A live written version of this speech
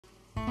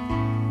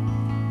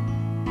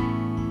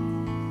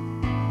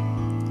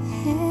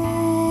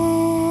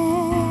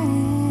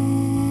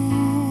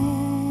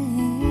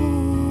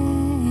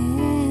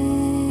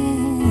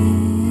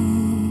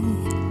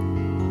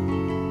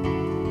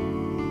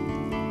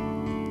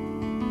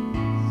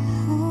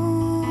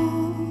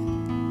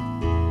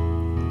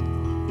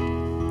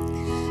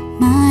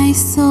My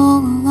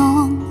soul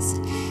longs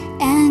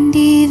and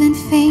even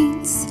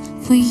faints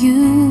for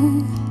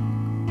you.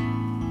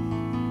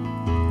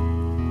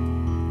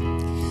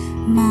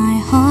 My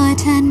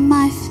heart and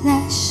my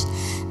flesh,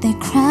 they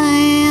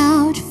cry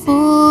out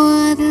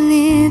for the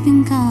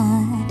living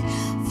God,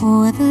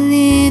 for the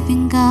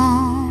living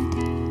God.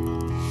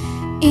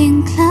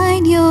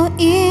 Incline your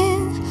ear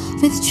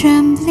with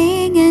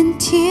trembling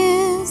and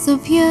tears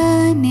of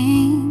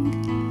yearning,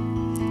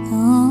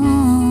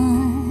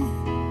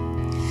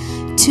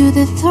 to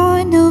the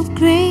throne of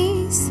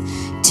grace,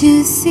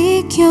 to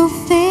seek your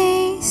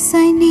face.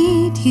 I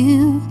need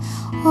you,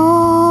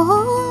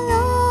 oh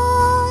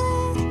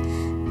Lord,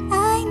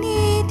 I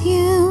need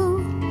you,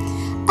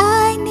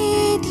 I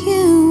need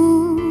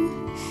you,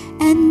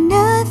 and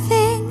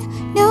nothing,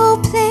 no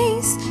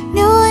place,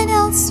 no one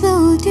else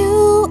will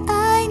do.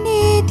 I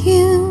need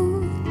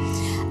you,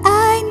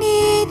 I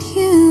need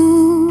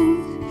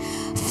you,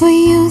 for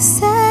you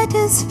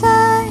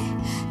satisfy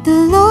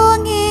the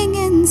longing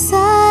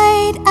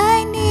inside.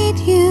 I need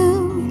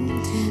you,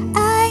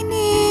 I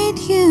need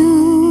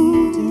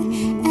you,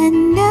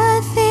 and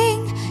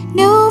nothing,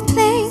 no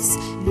place,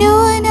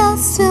 no one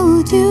else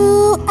will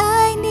do.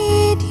 I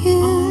need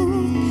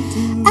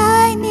you,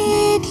 I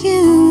need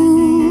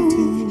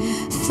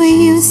you, for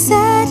you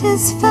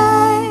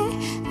satisfy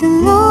the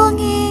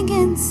longing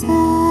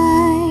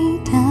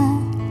inside. Da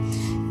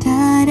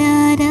da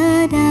da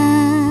da da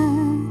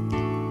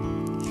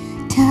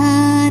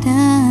da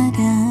da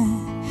da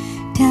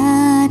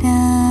da da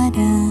da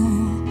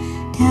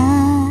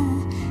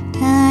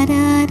da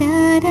da da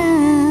da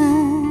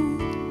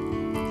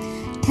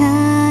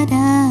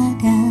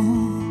da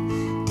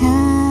da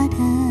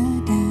da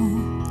da.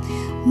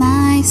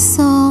 My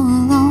soul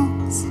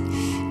longs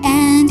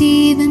and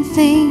even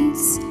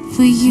faints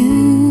for you.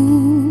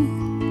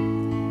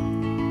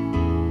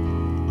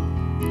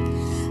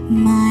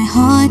 My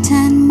heart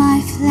and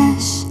my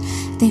flesh,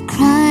 they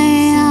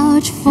cry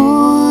out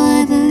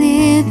for the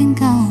living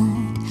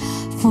God,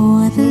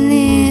 for the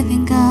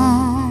living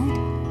God.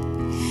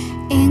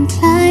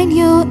 Incline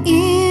your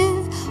ear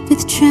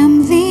with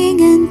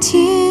trembling and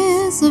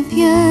tears of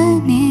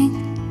yearning,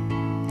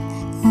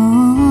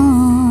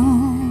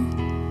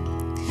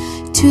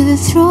 to the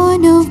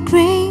throne of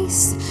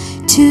grace,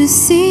 to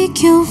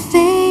seek your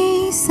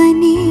face. I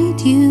need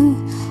you,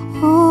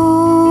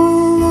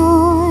 oh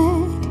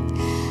Lord,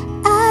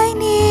 I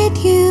need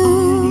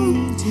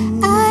you,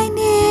 I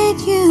need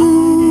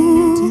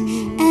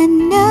you,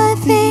 and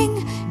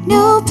nothing,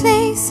 no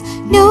place,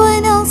 no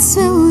one else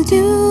will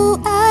do.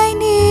 I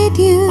need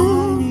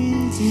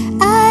you,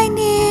 I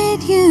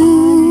need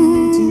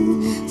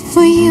you,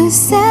 for you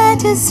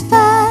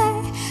satisfy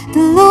the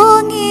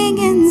longing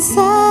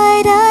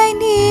inside. I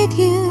need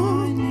you,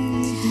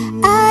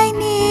 I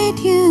need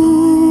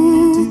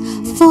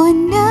you, for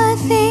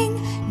nothing,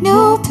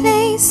 no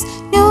place,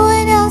 no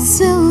one else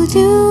will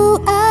do.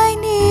 I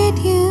need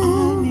you,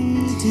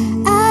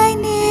 I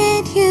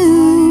need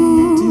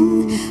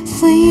you,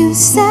 for you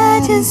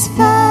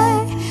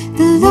satisfy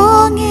the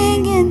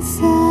longing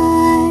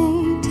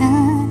inside.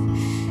 Da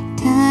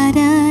da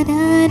da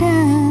da da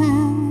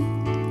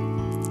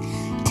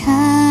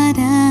da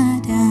da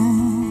da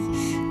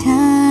da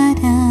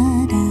da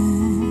da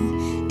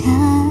da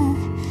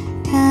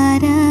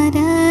da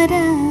da da da da da.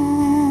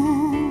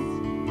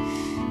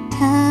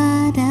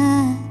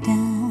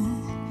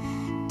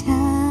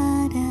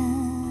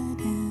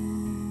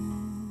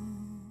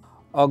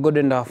 Our God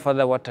and our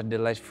Father, what a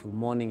delightful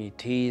morning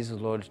it is,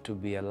 Lord, to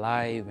be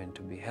alive and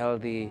to be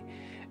healthy,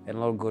 and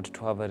Lord God,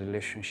 to have a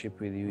relationship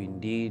with you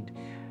indeed.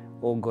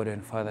 Oh God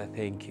and Father,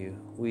 thank you.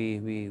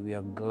 We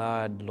are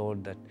glad,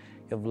 Lord, that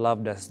you have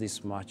loved us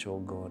this much, oh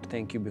God.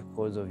 Thank you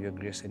because of your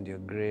grace and your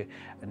grace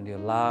and your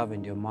love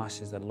and your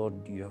mercies that, Lord,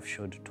 you have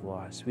showed to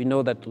us. We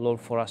know that, Lord,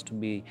 for us to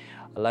be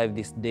alive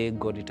this day,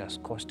 God, it has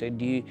costed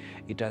you.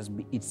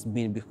 It's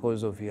been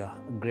because of your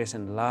grace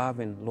and love,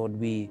 and Lord,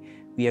 we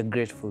are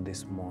grateful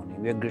this morning.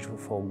 We are grateful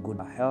for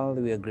good health.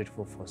 We are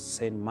grateful for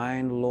sane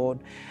mind, Lord.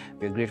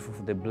 We are grateful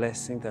for the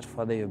blessing that,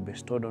 Father, you have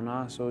bestowed on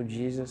us, oh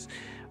Jesus.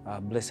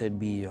 Blessed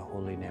be your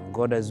holy name.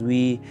 God, as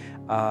we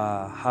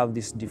have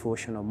this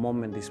devotional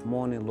moment this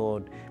morning,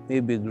 Lord, may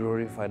you be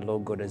glorified,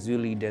 Lord God, as you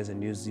lead us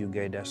and use you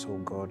guide us, oh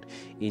God.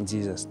 In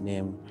Jesus'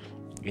 name,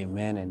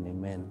 amen and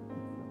amen.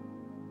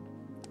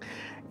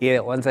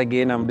 Yeah, once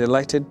again, I'm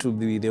delighted to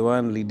be the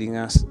one leading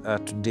us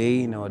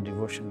today in our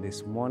devotion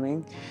this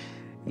morning.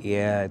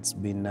 Yeah, it's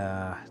been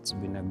a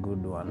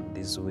good one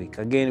this week.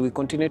 Again, we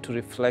continue to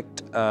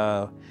reflect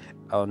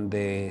on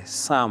the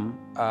Psalm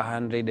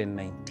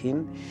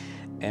 119,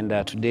 and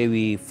today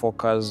we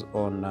focus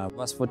on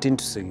verse 14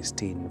 to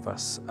 16.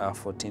 Verse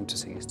 14 to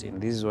 16.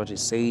 This is what it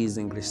says.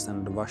 English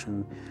Standard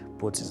Version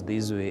puts it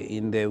this way: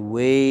 "In the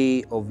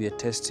way of your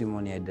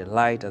testimony I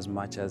delight as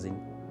much as in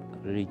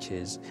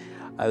riches.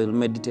 I will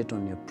meditate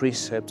on your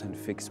precepts and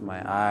fix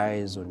my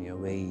eyes on your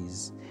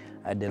ways.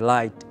 I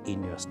delight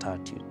in your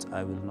statutes.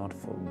 I will not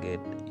forget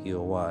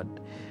your word."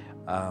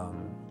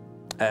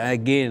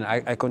 Again,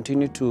 I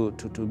continue to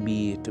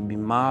be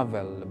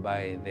marveled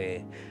by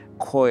the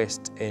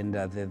quest and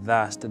the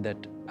thirst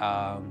that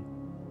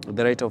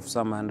the writer of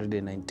Psalm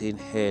 119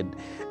 had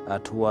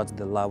towards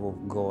the love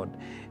of God.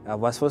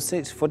 Verse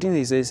 14,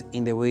 he says,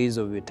 "In the ways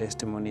of your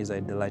testimonies I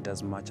delight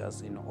as much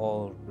as in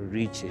all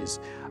riches.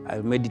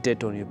 I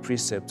meditate on your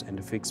precepts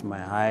and fix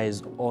my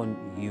eyes on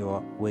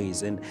your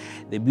ways." And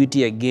the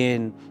beauty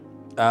again,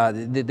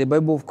 the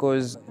Bible, of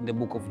course, in the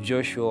book of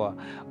Joshua,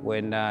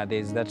 when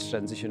there's that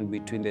transition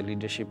between the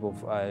leadership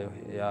of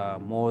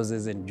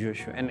Moses and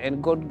Joshua,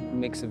 and God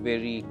makes a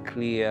very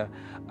clear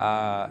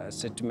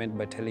statement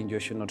by telling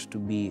Joshua not to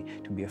be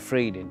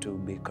afraid and to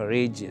be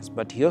courageous.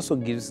 But He also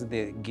gives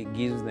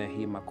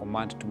him a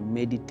command to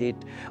meditate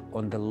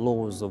on the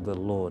laws of the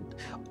Lord,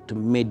 to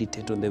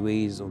meditate on the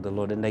ways of the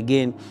Lord. And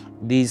again,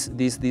 this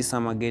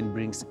psalm again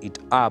brings it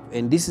up.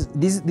 And this is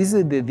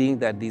the thing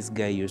that this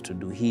guy used to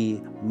do.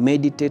 He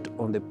meditate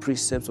on the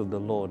precepts of the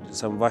Lord.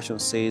 Some version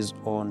says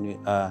on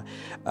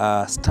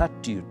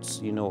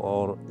statutes,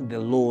 or the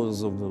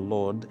laws of the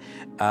Lord.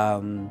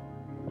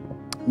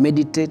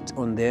 Meditate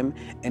on them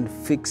and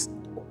fix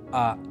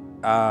the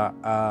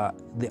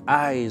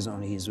eyes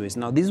on His ways.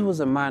 Now, this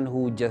was a man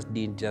who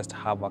didn't just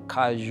have a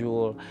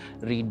casual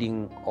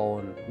reading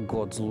on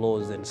God's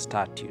laws and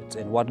statutes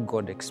and what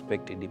God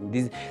expected him.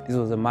 This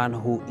was a man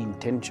who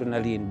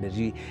intentionally and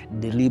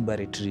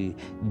deliberately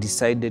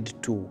decided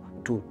to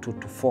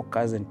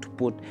focus and to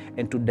put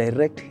and to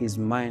direct his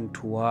mind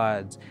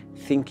towards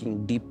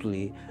thinking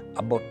deeply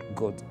about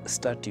God's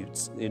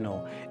statutes, and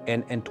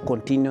to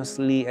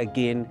continuously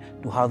again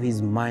to have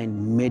his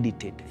mind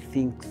meditate,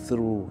 think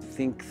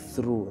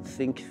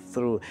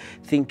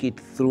it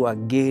through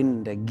again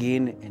and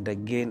again and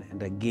again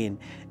and again.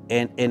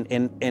 And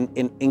in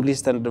English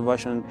Standard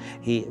Version,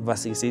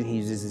 verse 16, he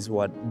uses this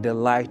word,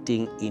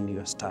 delighting in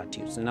your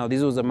statutes. Now,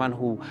 this was a man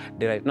who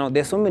delighted. Now,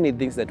 there's so many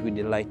things that we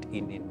delight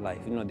in life.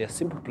 There are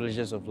simple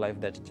pleasures of life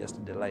that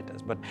just delight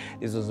us. But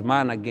this was a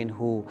man, again,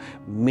 who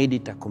made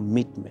it a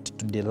commitment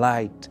to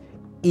delight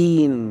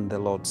in the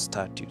Lord's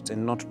statutes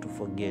and not to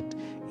forget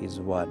His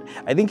word.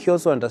 I think he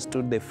also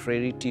understood the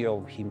frailty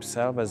of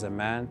himself as a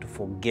man to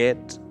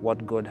forget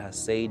what God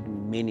has said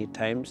many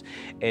times,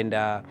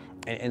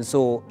 and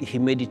so he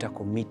made it a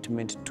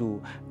commitment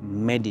to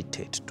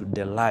meditate, to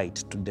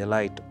delight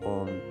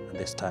on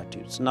the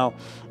statutes. Now,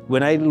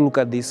 when I look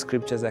at these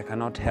scriptures, I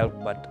cannot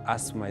help but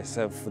ask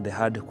myself the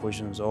hard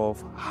questions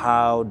of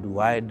how do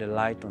I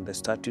delight on the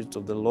statutes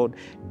of the Lord?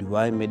 Do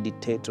I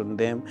meditate on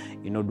them?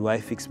 Do I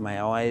fix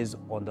my eyes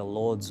on the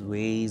Lord's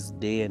ways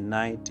day and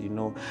night?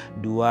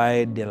 Do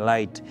I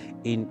delight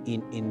in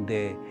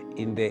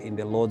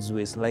the Lord's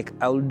ways? Like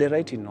I will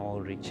delight in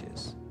all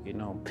riches,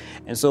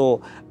 And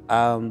so,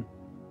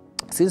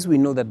 since we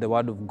know that the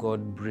Word of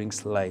God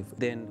brings life,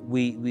 then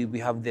we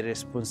have the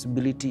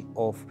responsibility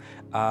of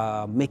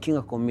making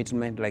a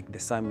commitment like the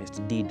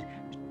psalmist did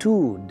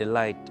to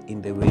delight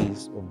in the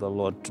ways of the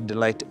Lord, to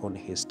delight on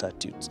His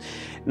statutes.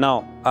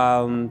 Now,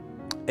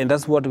 and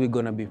that's what we're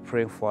going to be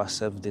praying for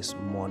ourselves this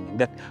morning,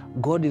 that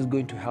God is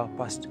going to help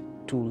us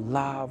to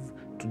love,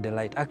 to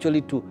delight,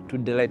 actually to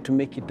delight, to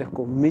make it a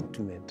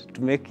commitment, to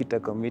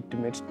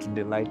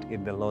delight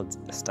in the Lord's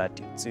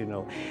statutes,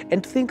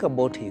 and to think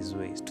about His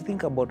ways, to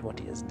think about what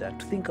He has done,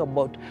 to think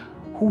about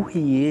who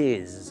He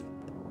is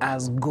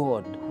as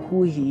God,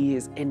 who He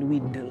is, and we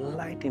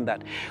delight in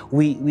that.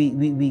 We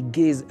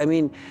gaze,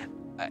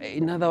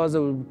 in other words, I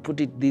will put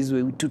it this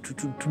way, to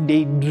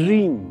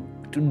daydream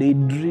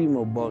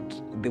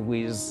about the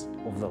ways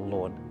of the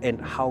Lord and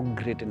how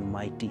great and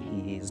mighty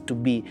He is, to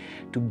be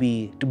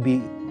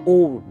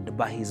awed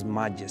by His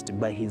majesty,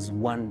 by His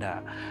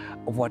wonder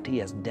of what He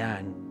has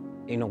done,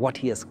 what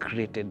He has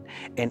created,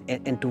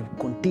 and to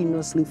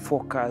continuously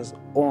focus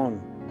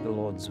on the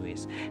Lord's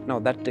ways. Now,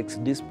 that takes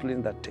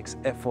discipline, that takes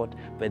effort.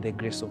 By the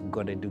grace of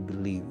God, I do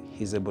believe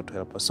He's able to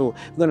help us. So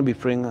we're going to be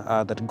praying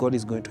that God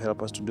is going to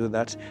help us to do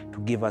that, to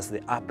give us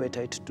the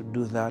appetite to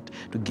do that,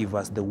 to give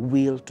us the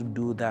will to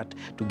do that,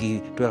 to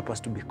help us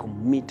to be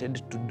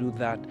committed to do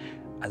that.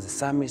 As the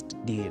psalmist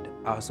did,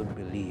 I also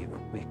believe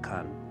we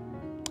can.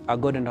 Our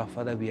God and our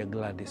Father, we are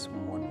glad this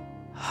morning.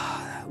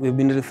 We've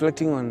been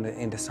reflecting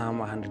in the Psalm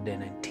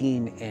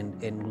 119,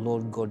 and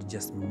Lord God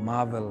just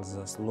marvels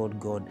us, Lord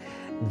God,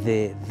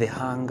 the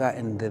hunger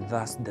and the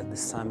thirst that the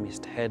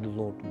psalmist had,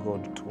 Lord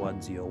God,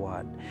 towards your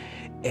word,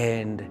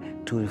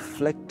 and to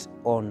reflect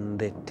on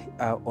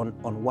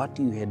what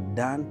you had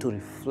done, to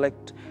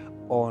reflect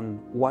on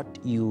what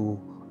you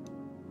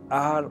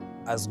are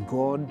as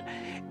God,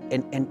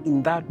 and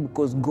in that,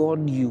 because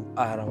God, you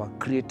are our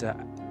creator,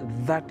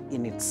 that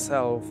in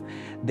itself,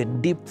 the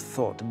deep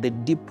thought, the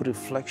deep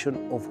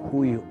reflection of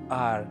who you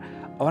are,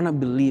 I want to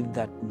believe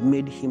that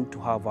made him to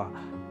have a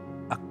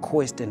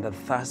quest and a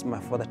thirst, my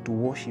Father, to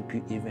worship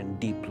you even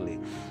deeply.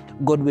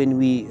 God, when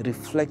we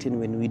reflect and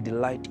when we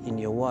delight in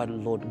your word,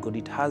 Lord God,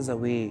 it has a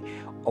way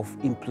of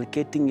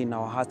implicating in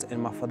our hearts,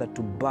 and my Father,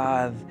 to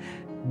birth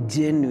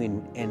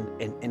genuine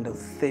and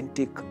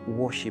authentic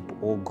worship,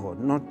 oh God.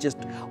 Not just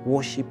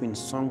worship in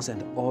songs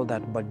and all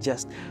that, but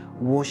just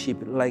worship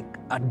like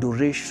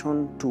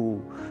adoration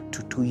to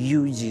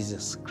you,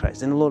 Jesus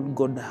Christ. And Lord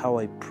God, how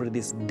I pray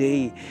this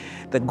day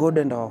that God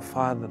and our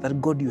Father,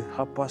 that God, you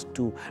help us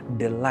to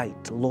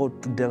delight,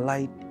 Lord, to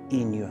delight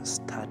in your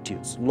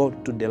statutes,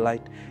 Lord, to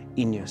delight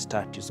in your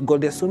statutes.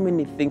 God, there's so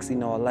many things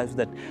in our lives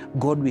that,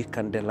 God, we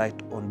can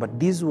delight on. But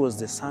this was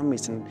the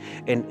psalmist,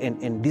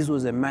 and this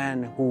was a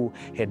man who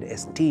had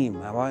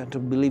esteem. I want to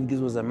believe this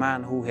was a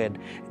man who had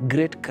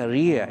great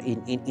career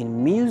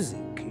in music,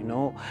 you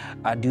know,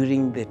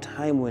 during the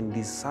time when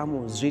this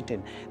psalm was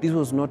written. This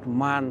was not a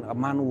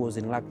man who was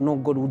in lack. No,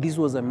 God, this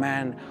was a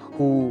man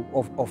who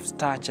of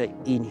stature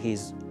in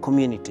his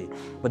community.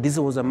 But this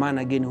was a man,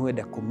 again, who had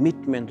a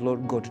commitment,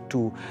 Lord God,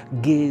 to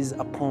gaze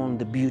upon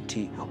the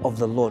beauty of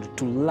the Lord,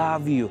 to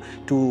love you,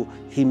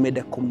 he made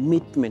a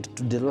commitment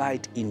to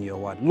delight in your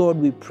word. Lord,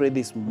 we pray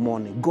this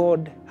morning,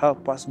 God,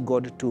 help us,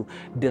 God, to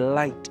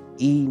delight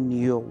in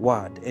your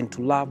word and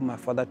to love, my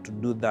Father, to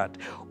do that.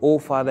 Oh,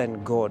 Father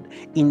and God,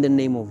 in the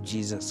name of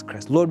Jesus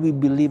Christ. Lord, we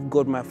believe,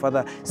 God, my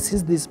Father,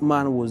 since this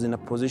man was in a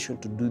position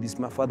to do this,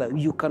 my Father,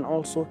 you can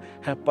also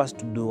help us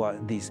to do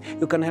this.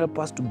 You can help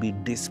us to be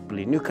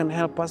disciplined. You can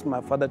help us,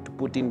 my Father, to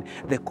put in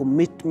the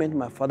commitment,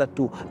 my Father,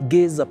 to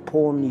gaze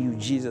upon you,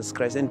 Jesus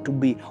Christ, and to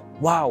be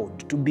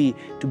wowed, to be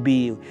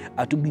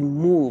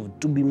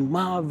moved, to be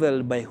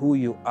marveled by who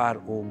you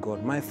are, oh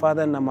God. My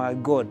Father and my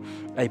God,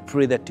 I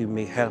pray that you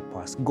may help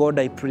us. God,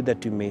 I pray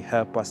that you may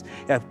help us.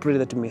 I pray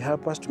that you may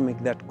help us to make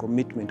that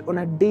commitment on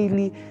a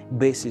daily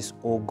basis,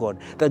 oh God.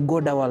 That,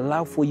 God, our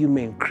love for you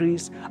may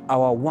increase,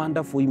 our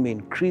wonder for you may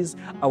increase,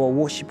 our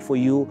worship for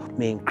you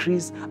may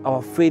increase,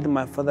 our faith,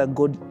 my Father,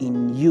 God,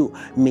 in you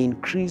may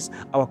increase,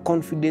 our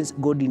confidence,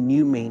 God, in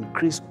you may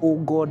increase, oh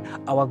God,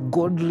 our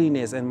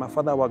godliness and, my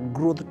Father, our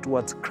growth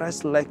towards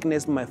Christ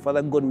likeness, my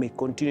Father, God, may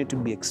continue to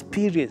be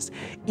experienced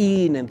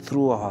in and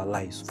through our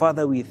lives.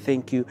 Father, we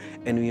thank you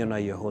and we honor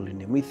your holy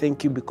name. We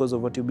thank you because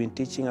of what you've been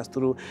teaching us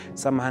through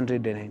Psalm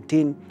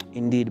 119.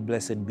 Indeed,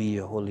 blessed be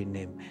your holy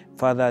name.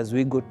 Father, as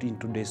we go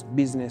into this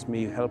business, may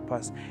you help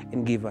us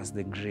and give us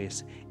the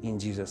grace. In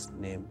Jesus'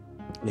 name,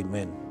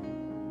 amen.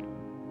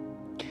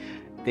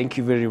 Thank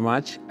you very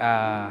much.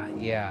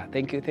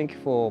 Thank you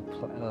for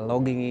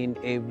logging in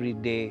every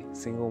day,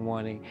 single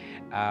morning,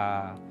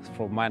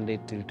 from Monday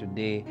till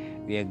today.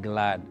 We are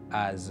glad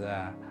as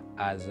a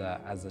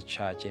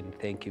church, and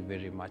thank you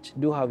very much.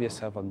 Do have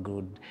yourself a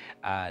good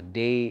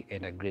day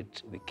and a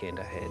great weekend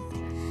ahead.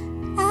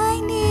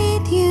 I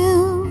need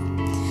you,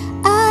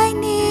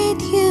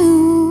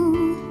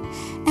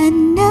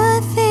 and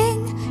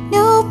nothing,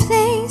 no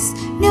place,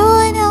 no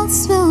one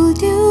else will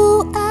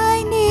do.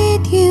 I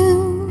need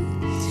you,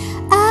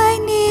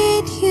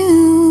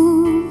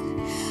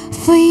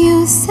 for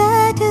you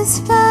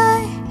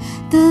satisfy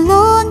the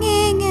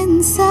longing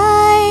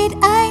inside.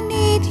 I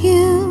need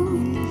you,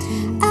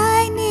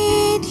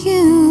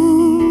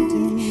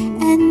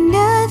 and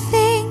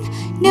nothing,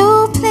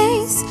 no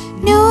place,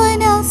 no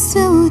one else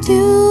will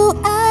do.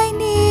 I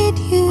need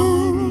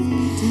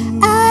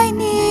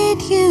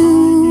you,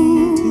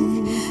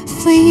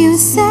 for you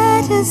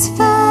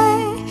satisfy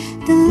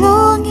the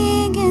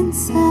longing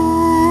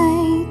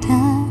inside.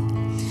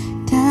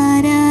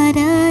 Da da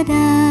da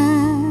da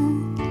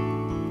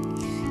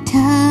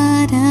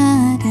da da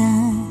da da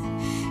da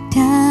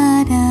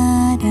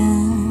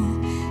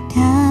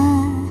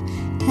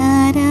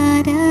da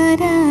da da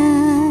da.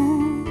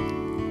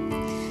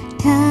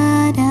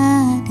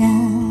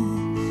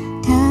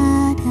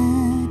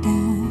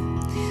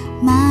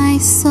 My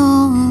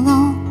soul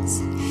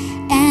longs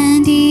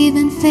and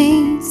even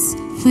faints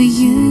for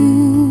you.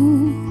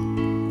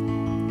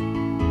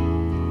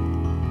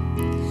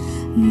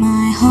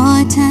 My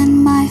heart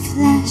and my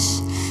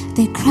flesh,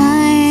 they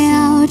cry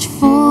out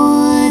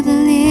for the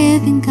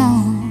living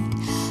God,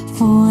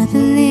 for the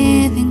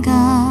living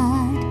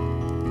God.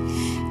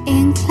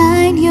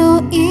 Incline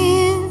your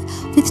ear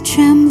with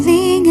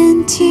trembling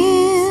and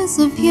tears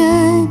of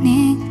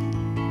yearning,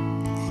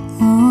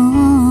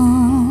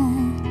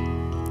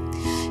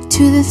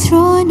 to the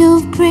throne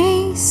of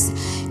grace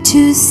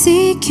to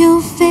seek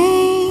your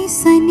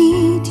face. I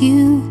need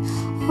you,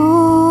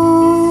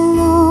 oh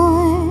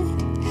Lord.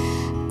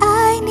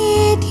 I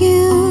need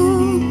you,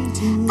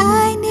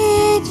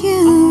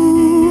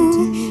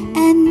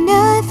 and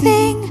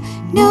nothing,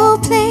 no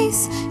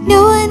place,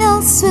 no one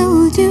else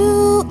will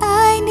do.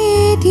 I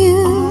need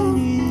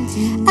you,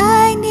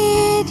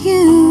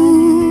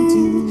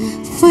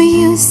 for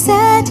you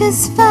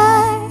satisfy